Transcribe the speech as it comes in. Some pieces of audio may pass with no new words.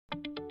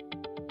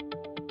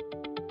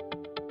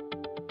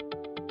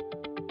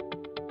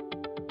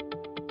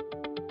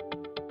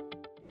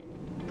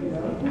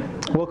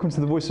Welcome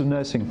to the Voice of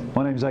Nursing.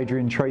 My name is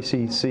Adrian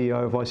Tracy,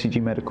 CEO of ICG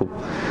Medical.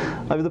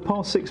 Over the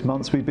past 6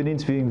 months, we've been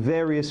interviewing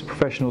various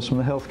professionals from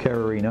the healthcare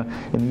arena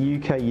in the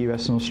UK,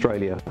 US and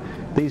Australia.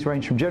 These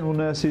range from general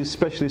nurses,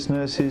 specialist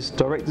nurses,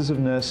 directors of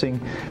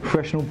nursing,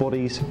 professional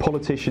bodies,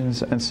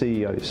 politicians and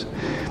CEOs.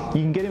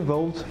 You can get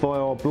involved via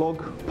our blog,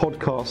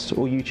 podcast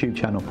or YouTube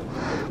channel.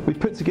 We've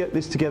put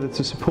this together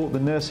to support the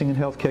nursing and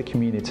healthcare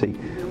community.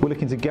 We're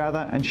looking to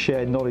gather and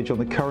share knowledge on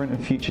the current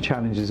and future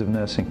challenges of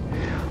nursing.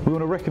 We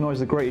want to recognise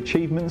the great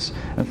achievements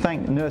and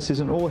thank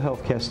nurses and all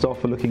healthcare staff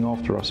for looking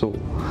after us all.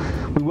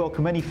 We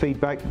welcome any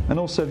feedback, and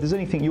also if there's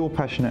anything you're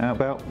passionate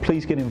about,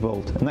 please get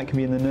involved, and that can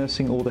be in the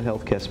nursing or the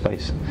healthcare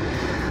space.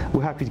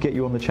 We're happy to get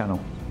you on the channel.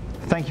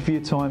 Thank you for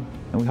your time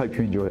and we hope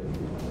you enjoy it.